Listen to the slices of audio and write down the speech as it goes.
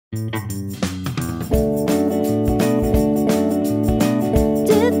Missy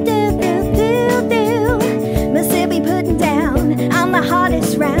be putting down, I'm the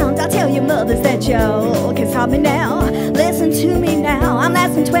hardest round. I'll tell your mothers that you can stop me now. Listen to me now, I'm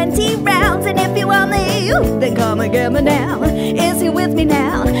lasting 20 rounds. And if you want me, then come and get me now. Is he with me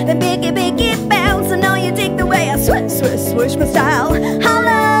now? Then biggie, biggie bounce. I know you dig the way I swish, swish, swish my style.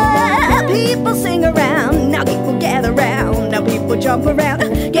 Holla, people sing around, now people gather round, now people jump around.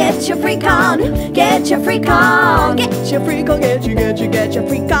 Get your freak on, get your freak on, get your freak on, get your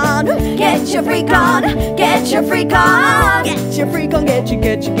freak on, get your freak on, get your freak on, get your freak on, get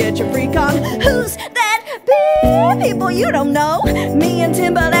your freak on. Who's that people you don't know? Me and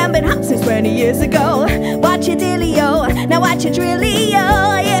Timberland been hot since 20 years ago. Watch your dealio, now watch your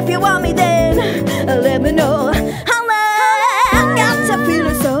drillio. If you want me then, let me know. Holla, got to feel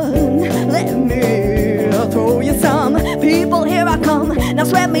the sun, let me throw you some. People, here I come, now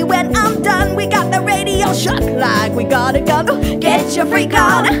sweat me when I'm done. We got the radio shut like we got a gun. Get your freak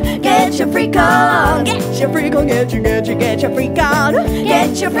on, get your freak on, get your freak on, get your freak on,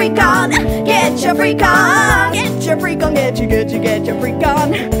 get your freak on, get your freak on, get your freak on, get your freak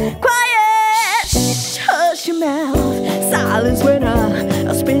on. Quiet, shh, hush your mouth, silence when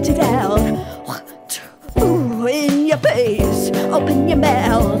I spit it out. Ooh, in your face, open your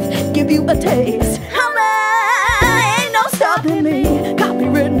mouth, give you a taste. Ain't no stopping me,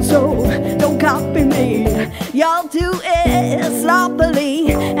 copywritten, so don't copy me. Y'all do it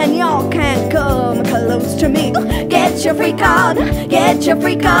sloppily, and y'all can't come close to me. Get your freak on, get your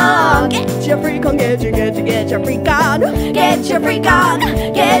freak on, get your freak on, get your freak on, get your freak on, get your freak on,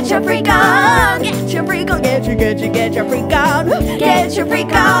 get your freak on, get your freak on, get your freak on, get your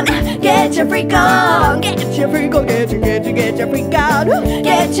freak on, get your freak on, get your freak on,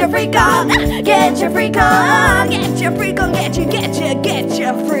 get your freak on, get your freak on, get your freak on, get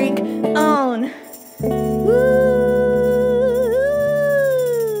your freak on. Woo.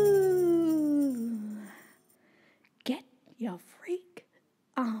 Get your freak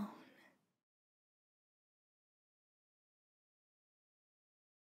on.